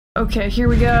Okay, here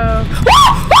we go.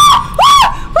 What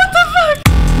the fuck?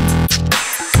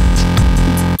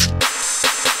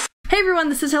 Hey everyone,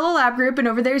 this is hellolabgroup, and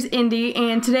over there's Indy,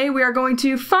 and today we are going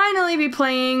to finally be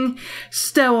playing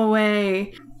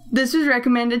Stowaway. This was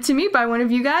recommended to me by one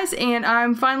of you guys, and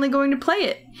I'm finally going to play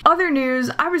it. Other news,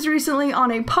 I was recently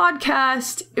on a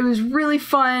podcast. It was really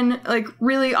fun, like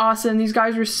really awesome. These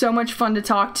guys were so much fun to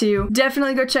talk to.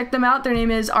 Definitely go check them out. Their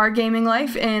name is Our Gaming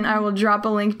Life, and I will drop a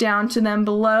link down to them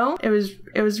below. It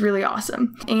was really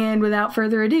awesome. And without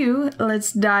further ado,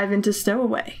 let's dive into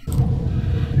Stowaway.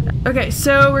 Okay,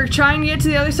 so we're trying to get to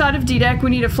the other side of D-Deck.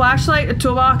 We need a flashlight, a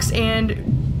toolbox,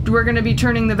 and we're gonna be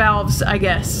turning the valves, I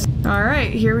guess.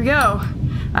 Alright, here we go.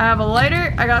 I have a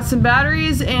lighter, I got some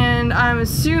batteries, and I'm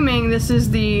assuming this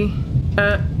is the...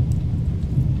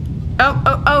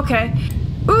 okay.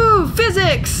 Ooh,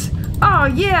 physics! Oh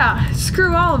yeah,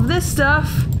 screw all of this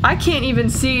stuff. I can't even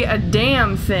see a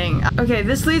damn thing. Okay,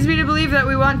 this leads me to believe that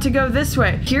we want to go this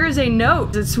way. Here is a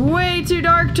note. It's way too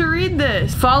dark to read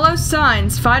this. Follow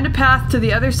signs. Find a path to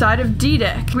the other side of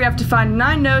D-Deck. We have to find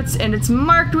 9 notes, and it's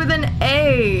marked with an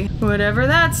A. Whatever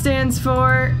that stands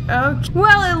for. Okay.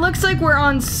 Well, it looks like we're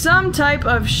on some type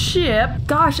of ship.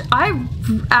 Gosh, I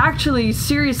actually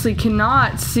seriously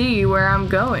cannot see where I'm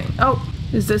going. Oh,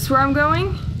 is this where I'm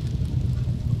going?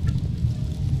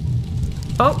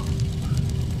 Oh.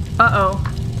 Uh-oh.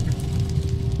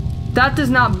 That does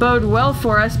not bode well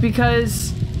for us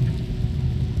because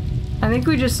I think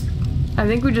we just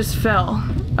fell.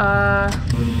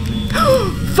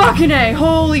 Fucking A!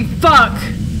 Holy fuck!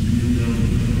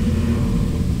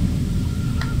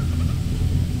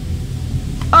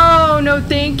 Oh, no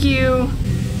thank you.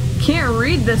 Can't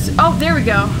read this. Oh, there we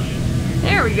go.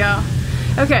 There we go.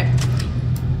 Okay.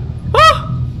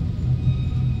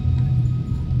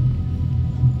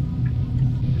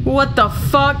 What the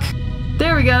fuck?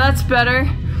 There we go, that's better.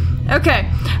 Okay,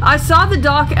 I saw the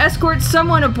doc escort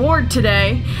someone aboard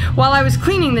today while I was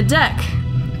cleaning the deck.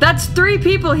 That's 3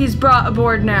 people he's brought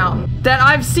aboard now. That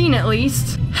I've seen at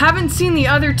least. Haven't seen the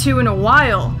other 2 in a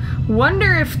while.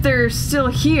 Wonder if they're still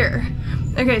here.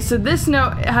 Okay, so this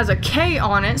note has a K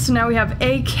on it, so now we have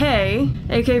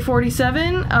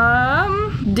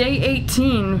AK-47, day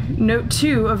 18, note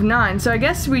 2 of 9. So I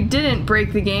guess we didn't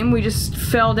break the game, we just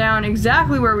fell down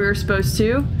exactly where we were supposed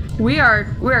to. We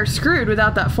are screwed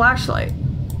without that flashlight.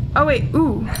 Oh wait,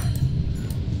 ooh.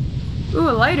 Ooh,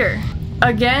 a lighter.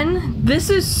 Again, this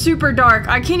is super dark.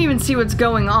 I can't even see what's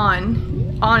going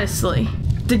on, honestly.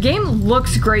 The game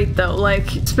looks great though, like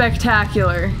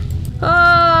spectacular.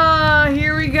 Oh,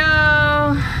 here we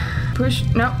go. Push.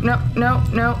 No,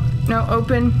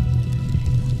 open.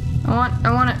 I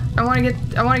want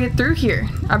to get through here.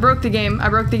 I broke the game,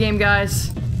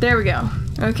 guys. There we go.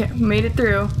 Okay, made it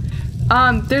through.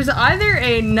 There's either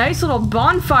a nice little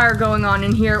bonfire going on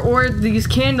in here, or these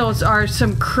candles are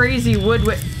some crazy wood.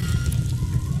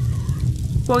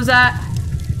 What was that?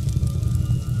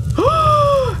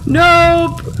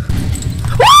 Nope.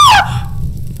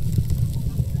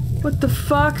 What the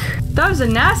fuck? That was a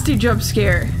nasty jump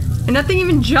scare. And nothing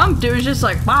even jumped, it was just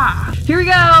like, bah. Here we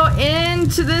go,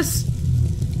 into this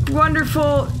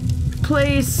wonderful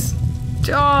place.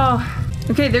 Oh.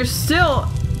 Okay, there's a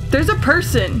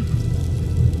person.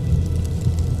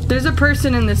 There's a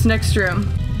person in this next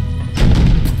room.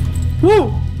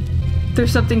 Woo!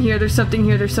 There's something here, there's something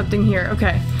here, there's something here.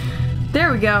 Okay.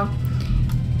 There we go.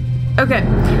 Okay.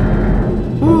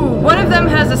 Ooh, one of them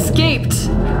has escaped.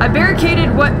 I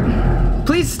barricaded what...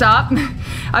 Please stop.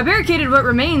 I barricaded what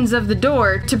remains of the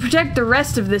door to protect the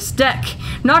rest of this deck.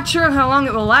 Not sure how long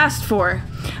it will last for.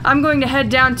 I'm going to head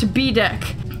down to B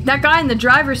deck. That guy in the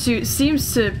driver's suit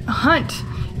seems to hunt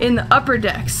in the upper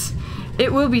decks.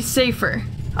 It will be safer.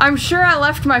 I'm sure I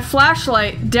left my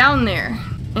flashlight down there.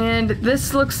 And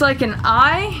this looks like an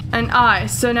I.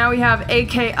 So now we have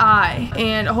AKI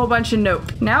and a whole bunch of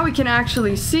nope. Now we can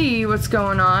actually see what's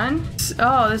going on.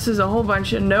 Oh, this is a whole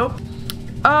bunch of nope.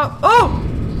 Oh!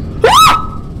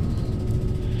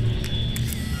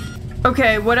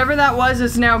 Okay, whatever that was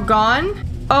is now gone.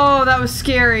 Oh, that was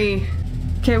scary.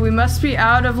 Okay, we must be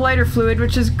out of lighter fluid,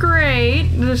 which is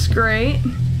great. This is great.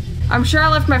 I'm sure I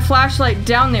left my flashlight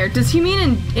down there. Does he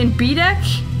mean in B deck?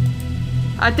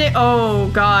 I think, oh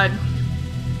god.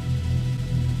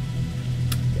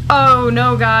 Oh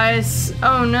no, guys.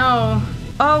 Oh no.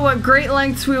 Oh, what great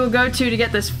lengths we will go to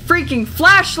get this freaking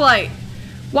flashlight.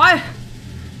 Why?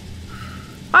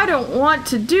 I don't want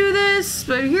to do this,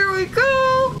 but here we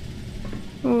go.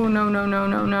 Oh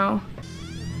no.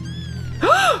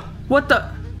 What the?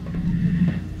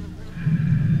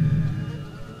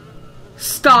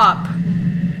 Stop.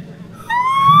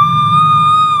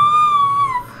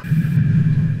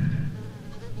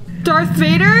 Darth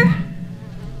Vader?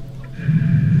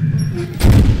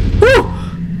 Woo!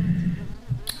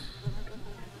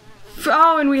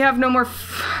 Oh, and we have no more.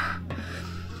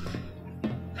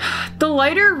 The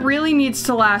lighter really needs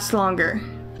to last longer.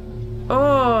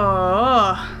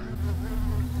 Oh.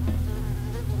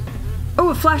 Oh,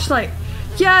 a flashlight.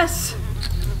 Yes!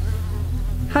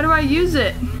 How do I use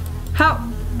it? How?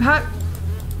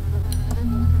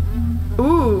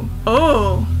 Ooh.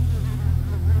 Oh.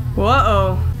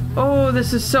 Whoa. Oh,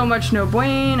 this is so much no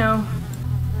bueno.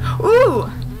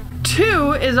 Ooh!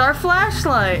 2 is our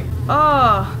flashlight.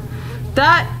 Oh.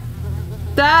 That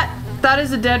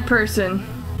is a dead person.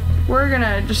 We're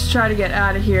gonna just try to get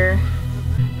out of here.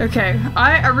 Okay,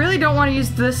 I really don't want to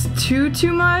use this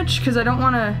too much because I don't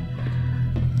want to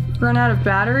run out of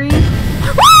battery.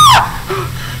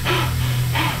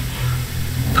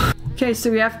 Okay, so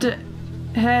we have to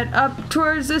head up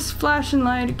towards this flashing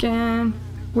light again.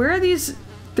 Where are these?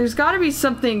 There's got to be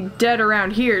something dead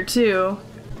around here too.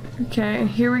 Okay,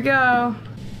 here we go.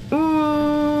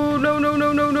 Ooh,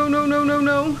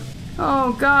 no.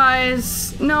 Oh,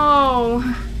 guys, no.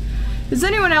 Is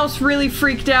anyone else really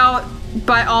freaked out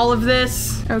by all of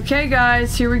this? Okay,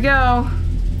 guys, here we go.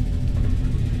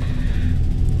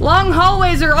 Long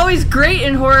hallways are always great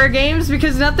in horror games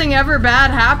because nothing ever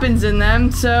bad happens in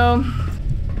them, so...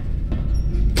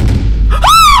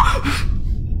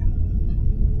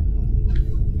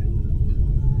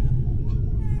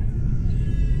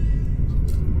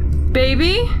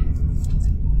 Baby?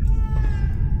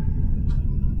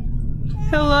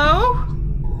 Hello?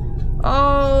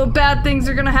 Oh, bad things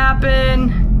are gonna happen.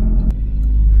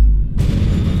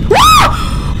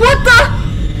 What the?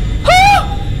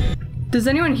 Does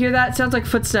anyone hear that? It sounds like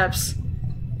footsteps.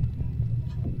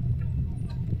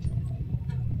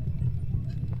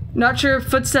 Not sure if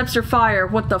footsteps or fire.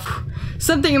 What the f?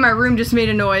 Something in my room just made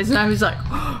a noise and I was like,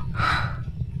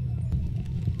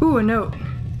 ooh, a note.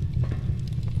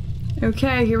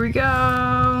 Okay, here we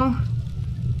go.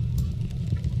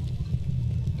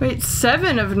 Wait,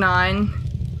 7 of 9.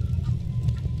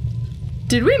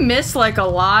 Did we miss like a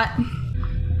lot?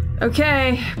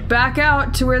 Okay, back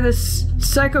out to where this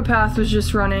psychopath was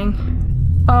just running.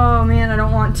 Oh man, I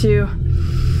don't want to.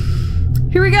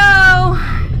 Here we go!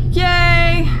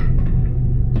 Yay!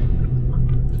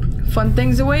 Fun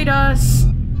things await us.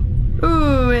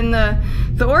 Ooh, and the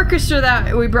orchestra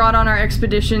that we brought on our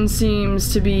expedition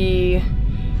seems to be,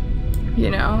 you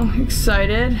know,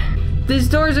 excited. These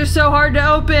doors are so hard to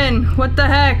open. What the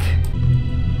heck?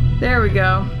 There we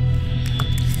go.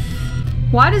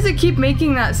 Why does it keep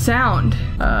making that sound?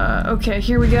 Okay,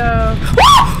 here we go.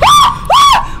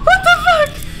 What the fuck?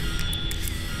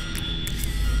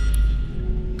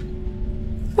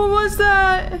 What was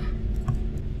that?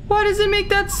 Why does it make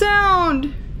that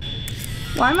sound?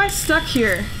 Why am I stuck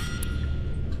here?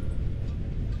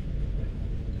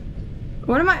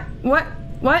 What am I? What?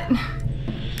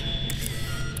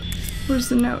 Where's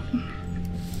the note?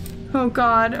 Oh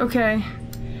god, okay.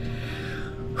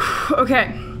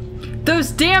 Okay.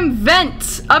 Those damn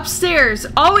vents upstairs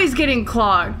always getting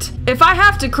clogged. If I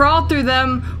have to crawl through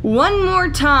them one more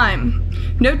time.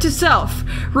 Note to self,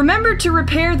 remember to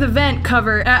repair the vent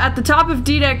cover at the top of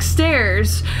D-Deck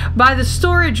stairs by the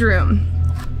storage room.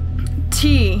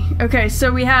 T. Okay,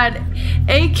 so we had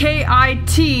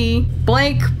AKIT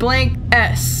blank blank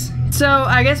S. So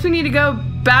I guess we need to go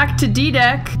back to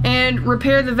D-Deck and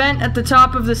repair the vent at the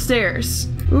top of the stairs.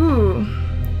 Ooh.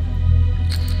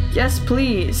 Yes,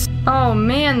 please. Oh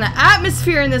man, the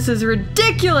atmosphere in this is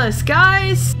ridiculous,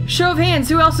 guys! Show of hands,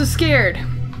 who else is scared?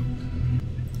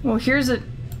 Well, here's a...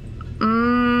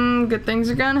 good things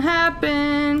are gonna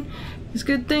happen. Because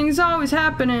good things always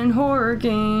happen in horror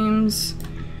games.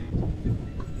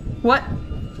 What?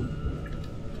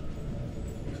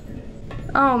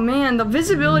 Oh man, the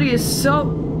visibility is so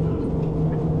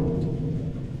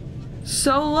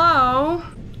low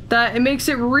that it makes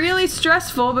it really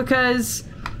stressful because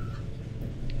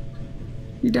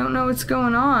you don't know what's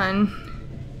going on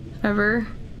ever.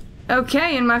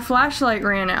 Okay, and my flashlight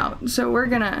ran out, so we're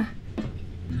gonna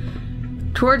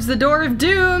towards the door of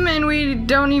doom and we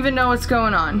don't even know what's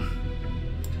going on.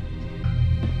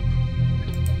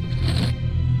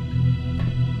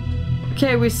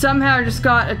 Okay, we somehow just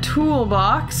got a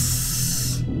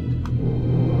toolbox.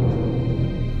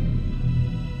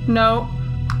 No.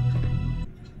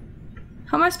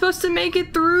 How am I supposed to make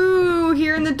it through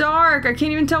here in the dark? I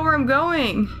can't even tell where I'm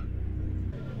going.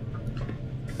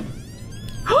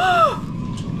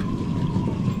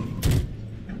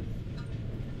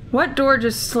 What door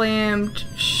just slammed?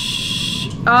 Shh.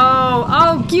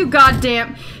 Oh, you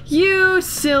goddamn. You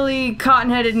silly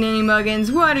cotton-headed ninny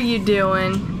muggins. What are you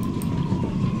doing?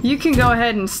 You can go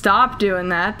ahead and stop doing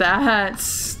that.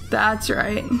 That's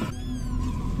right.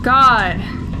 God.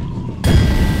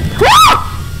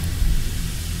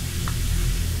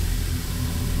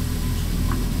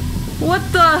 What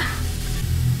the?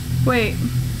 Wait.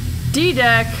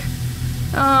 D-deck.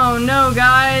 Oh no,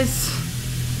 guys.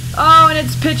 Oh, and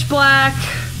it's pitch black.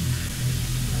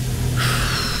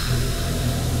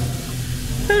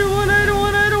 I don't wanna.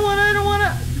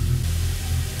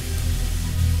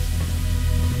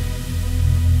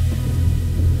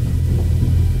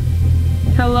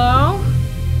 Hello?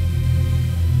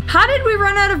 How did we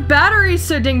run out of batteries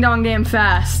so ding-dong damn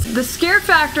fast? The scare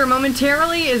factor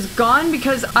momentarily is gone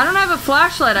because I don't have a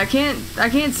flashlight. I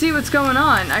can't see what's going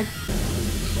on.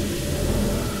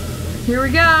 Here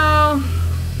we go.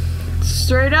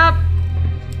 Straight up.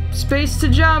 Space to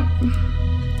jump.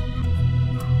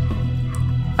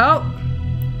 Oh.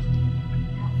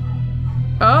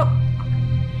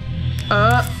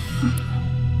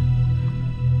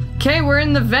 Okay, we're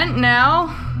in the vent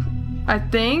now, I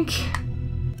think.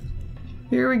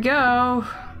 Here we go.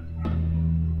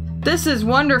 This is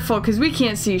wonderful because we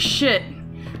can't see shit.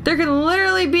 There could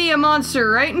literally be a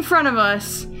monster right in front of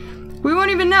us. We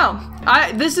won't even know.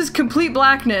 This is complete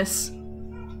blackness.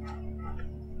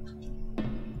 I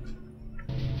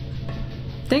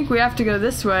think we have to go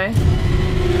this way.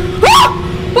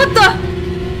 What the?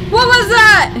 What was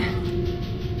that?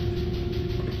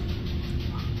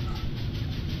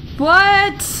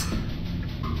 What?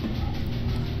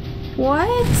 What?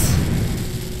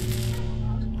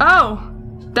 Oh,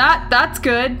 that's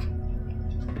good.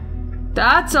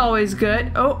 That's always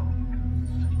good. Oh.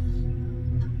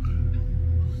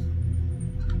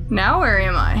 Now where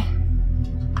am I?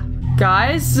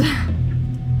 Guys?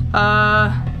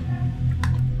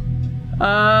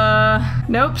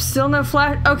 Nope, still no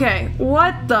flash. Okay,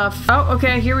 what the f- Oh,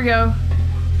 okay, here we go.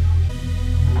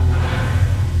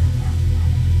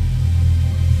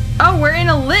 Oh, we're in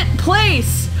a lit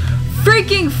place!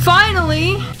 Freaking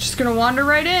finally! Just gonna wander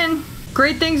right in.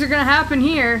 Great things are gonna happen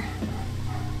here.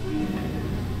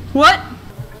 What?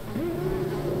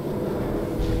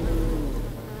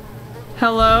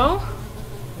 Hello?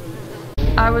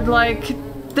 I would like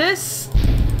this.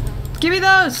 Give me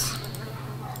those!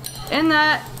 And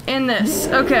that, and this.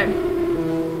 Okay.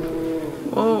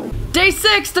 Whoa. Day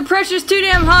 6! The pressure's too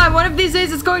damn high. One of these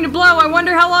days it's going to blow. I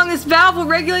wonder how long this valve will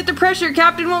regulate the pressure.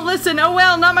 Captain won't listen. Oh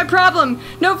well, not my problem.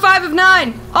 Note 5 of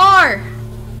 9. R!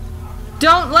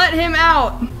 Don't let him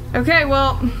out. Okay,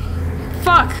 well,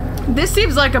 fuck. This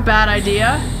seems like a bad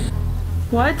idea.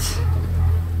 What?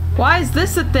 Why is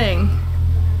this a thing?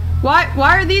 Why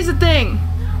are these a thing?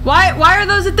 Why are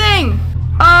those a thing?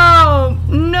 Oh,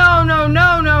 no.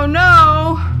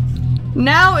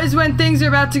 Now is when things are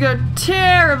about to go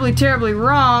terribly, terribly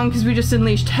wrong because we just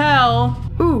unleashed hell.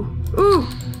 Ooh,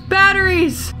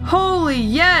 batteries. Holy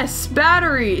yes,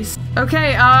 batteries.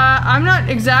 Okay, I'm not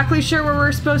exactly sure where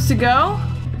we're supposed to go,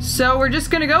 so we're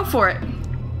just gonna go for it.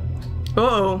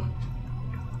 Uh-oh.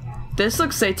 This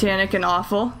looks satanic and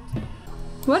awful.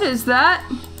 What is that?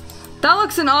 That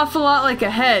looks an awful lot like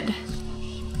a head.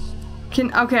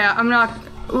 Okay, I'm not,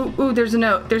 ooh, there's a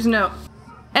note,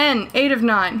 N, 8 of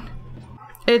 9.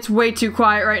 It's way too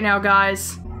quiet right now,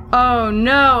 guys. Oh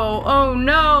no,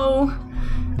 no.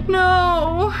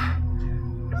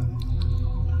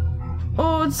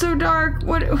 Oh, it's so dark,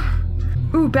 what?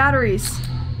 Ooh, batteries.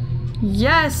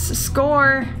 Yes,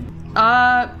 score.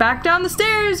 Back down the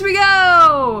stairs we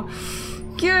go!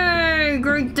 Yay,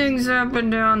 great things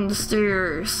happen down the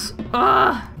stairs.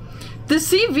 The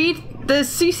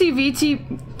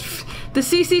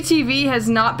CCTV has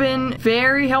not been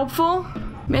very helpful.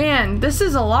 Man, this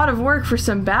is a lot of work for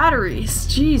some batteries.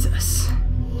 Jesus.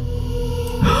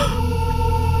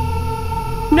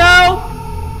 No!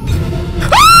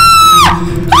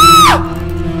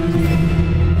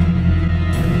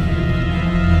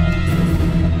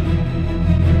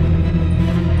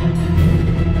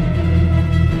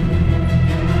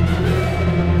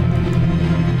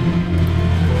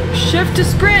 Shift to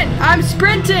sprint! I'm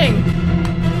sprinting!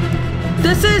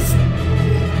 This is...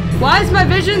 Why is my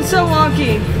vision so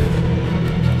wonky?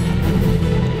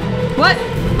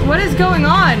 What is going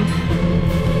on?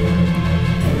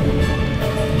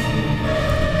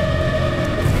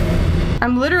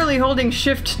 I'm literally holding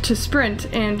shift to sprint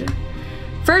and...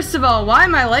 First of all, why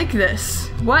am I like this?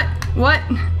 What?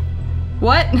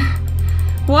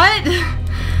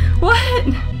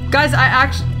 Guys,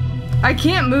 I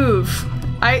can't move.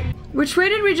 Which way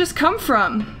did we just come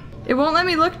from? It won't let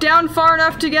me look down far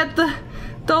enough to get the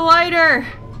lighter.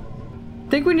 I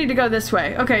think we need to go this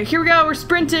way. Okay, here we go. We're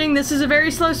sprinting. This is a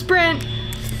very slow sprint.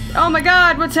 Oh my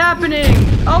god, what's happening?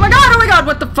 Oh my god,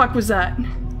 what the fuck was that?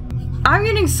 I'm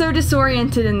getting so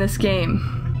disoriented in this game.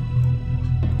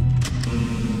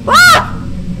 Ah!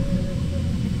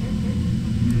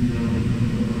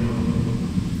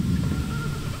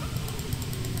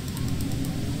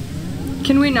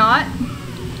 Can we not?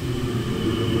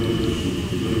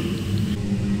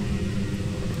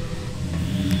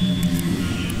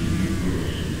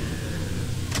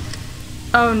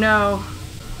 Oh no.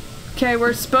 Okay,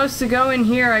 we're supposed to go in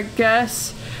here, I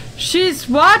guess. She's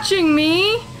watching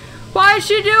me? Why is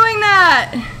she doing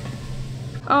that?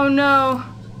 Oh no.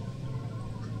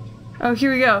 Oh,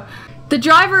 here we go. The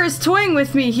driver is toying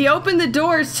with me. He opened the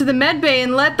doors to the medbay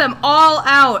and let them all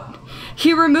out.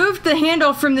 He removed the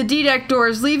handle from the D-deck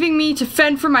doors, leaving me to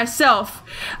fend for myself.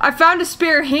 I found a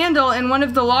spare handle in one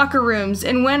of the locker rooms,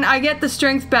 and when I get the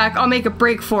strength back, I'll make a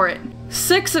break for it.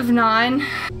 6 of 9.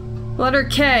 Letter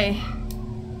K.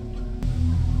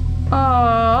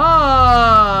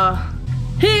 Oh.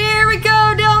 Here we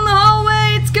go down the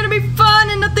hallway. It's gonna be fun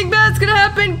and nothing bad's gonna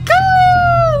happen.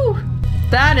 Go!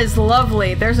 That is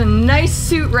lovely. There's a nice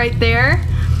suit right there.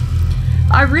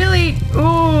 I really...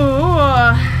 Ooh.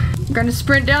 I'm gonna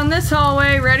sprint down this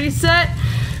hallway. Ready, set,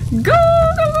 go!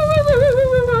 Go, go, go, go, go,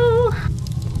 go, go.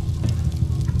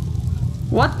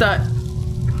 What the?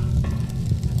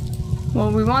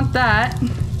 Well, we want that.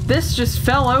 This just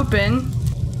fell open.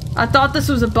 I thought this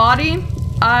was a body,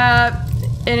 and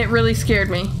it really scared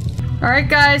me. Alright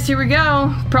guys, here we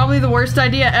go. Probably the worst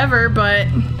idea ever, but...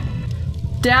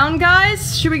 Down,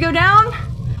 guys? Should we go down?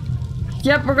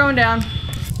 Yep, we're going down.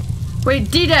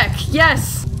 Wait, D-deck,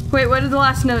 yes! Wait, what did the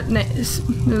last note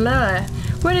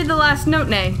What did the last note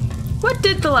say? What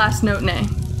did the last note say?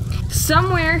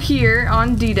 Somewhere here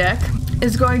on D-deck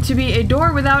is going to be a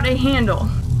door without a handle.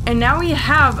 And now we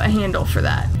have a handle for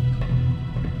that.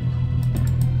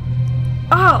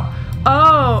 Oh!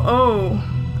 Oh,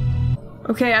 oh.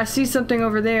 Okay, I see something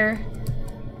over there.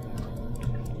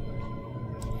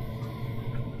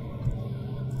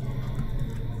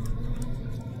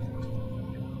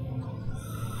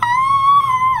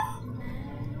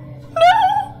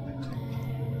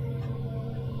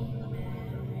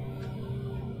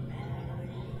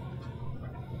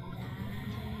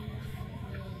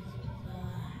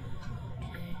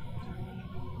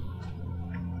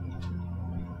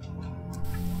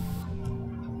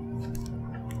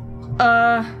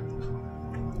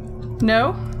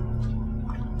 No?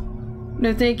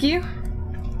 No, thank you.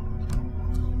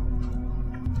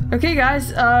 Okay,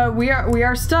 guys, we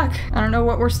are stuck. I don't know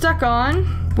what we're stuck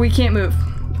on. We can't move.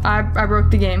 I broke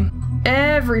the game.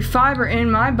 Every fiber in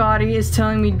my body is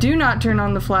telling me do not turn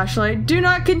on the flashlight. Do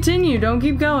not continue. Don't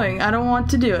keep going. I don't want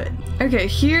to do it. Okay,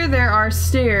 here there are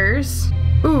stairs.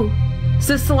 Ooh. Is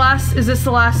this the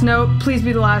last note? Please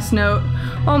be the last note.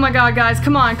 Oh my god, guys,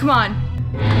 come on, come on.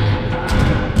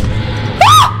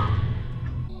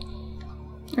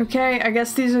 Okay, I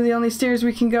guess these are the only stairs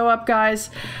we can go up,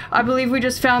 guys. I believe we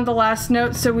just found the last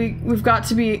note, so we've got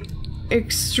to be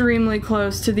extremely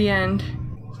close to the end.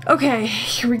 Okay,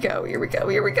 here we go, here we go,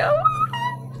 here we go.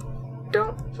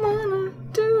 Don't wanna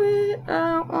do it,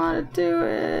 I don't wanna do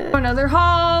it. Another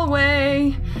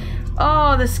hallway.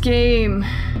 Oh, this game.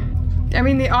 I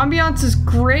mean, the ambiance is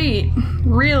great,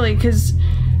 really, because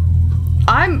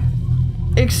I'm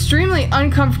extremely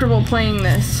uncomfortable playing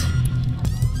this.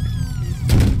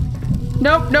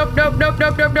 Nope, nope, nope, nope,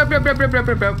 nope, nope, nope, nope, nope, nope,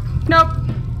 nope, nope, nope.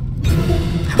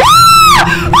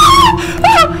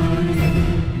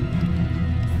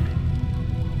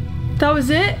 That was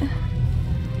it?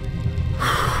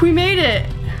 We made it.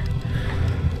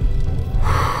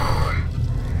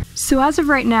 So as of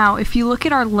right now, if you look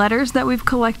at our letters that we've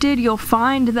collected, you'll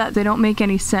find that they don't make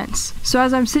any sense. So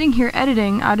as I'm sitting here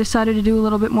editing, I decided to do a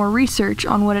little bit more research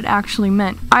on what it actually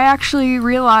meant. I actually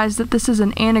realized that this is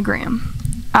an anagram.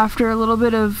 After a little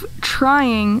bit of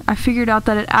trying, I figured out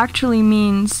that it actually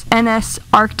means NS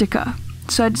Arctica.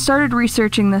 So I'd started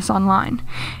researching this online,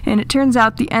 and it turns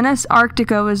out the NS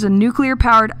Arctica was a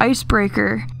nuclear-powered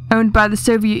icebreaker owned by the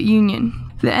Soviet Union.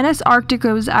 The NS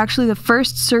Arctica was actually the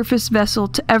first surface vessel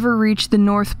to ever reach the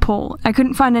North Pole. I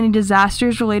couldn't find any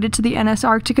disasters related to the NS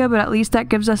Arctica, but at least that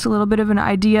gives us a little bit of an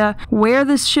idea where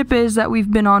this ship is that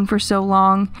we've been on for so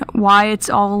long, why it's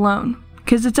all alone.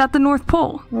 Because it's at the North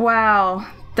Pole. Wow,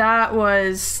 that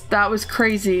was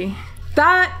crazy.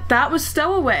 That was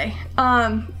Stowaway.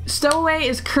 Stowaway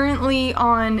is currently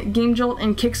on Gamejolt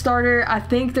and Kickstarter. I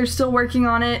think they're still working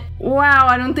on it. Wow,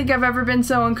 I don't think I've ever been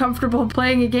so uncomfortable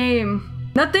playing a game.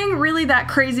 Nothing really that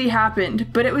crazy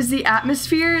happened, but it was the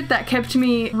atmosphere that kept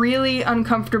me really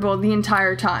uncomfortable the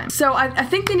entire time. So I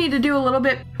think they need to do a little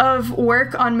bit of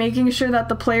work on making sure that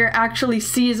the player actually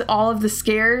sees all of the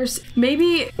scares.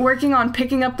 Maybe working on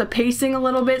picking up the pacing a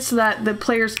little bit so that the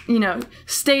players, you know,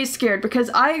 stay scared, because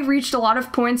I reached a lot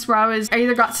of points where I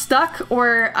either got stuck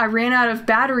or I ran out of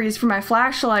batteries for my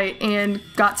flashlight and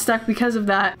got stuck because of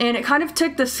that. And it kind of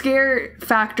took the scare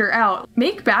factor out.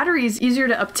 Make batteries easier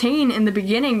to obtain in the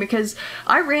beginning, because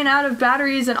I ran out of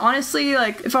batteries, and honestly,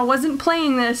 like, if I wasn't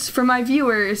playing this for my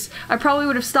viewers, I probably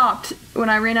would have stopped when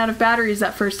I ran out of batteries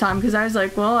that first time, because I was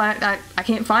like, well, I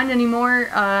can't find any more,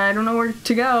 I don't know where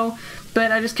to go.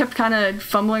 But I just kept kind of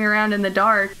fumbling around in the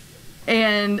dark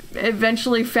and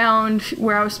eventually found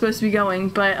where I was supposed to be going.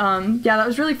 But yeah, that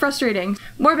was really frustrating.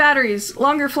 More batteries,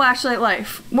 longer flashlight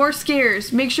life, more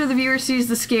scares, make sure the viewer sees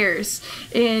the scares.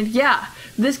 And yeah,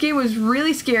 this game was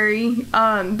really scary.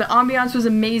 The ambiance was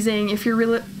amazing. If you're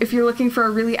looking for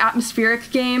a really atmospheric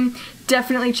game,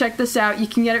 definitely check this out. You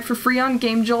can get it for free on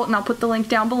Gamejolt, and I'll put the link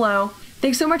down below.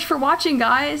 Thanks so much for watching,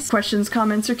 guys. Questions,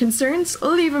 comments, or concerns,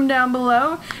 leave them down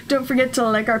below. Don't forget to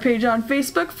like our page on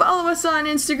Facebook, follow us on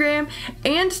Instagram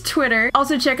and Twitter.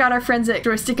 Also check out our friends at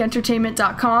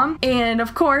joystickentertainment.com. And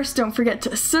of course, don't forget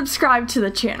to subscribe to the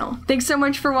channel. Thanks so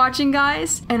much for watching,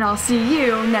 guys, and I'll see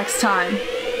you next time.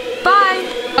 Bye!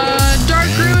 Dark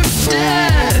room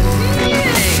death!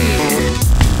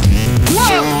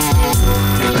 Yay!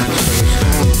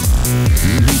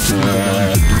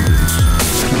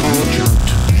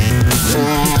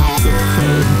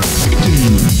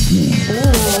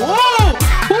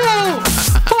 Whoa!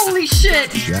 Holy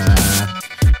shit!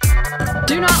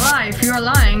 Do not lie. If you are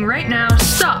lying right now,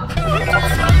 stop!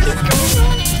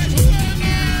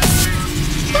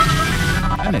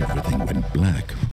 And everything went black.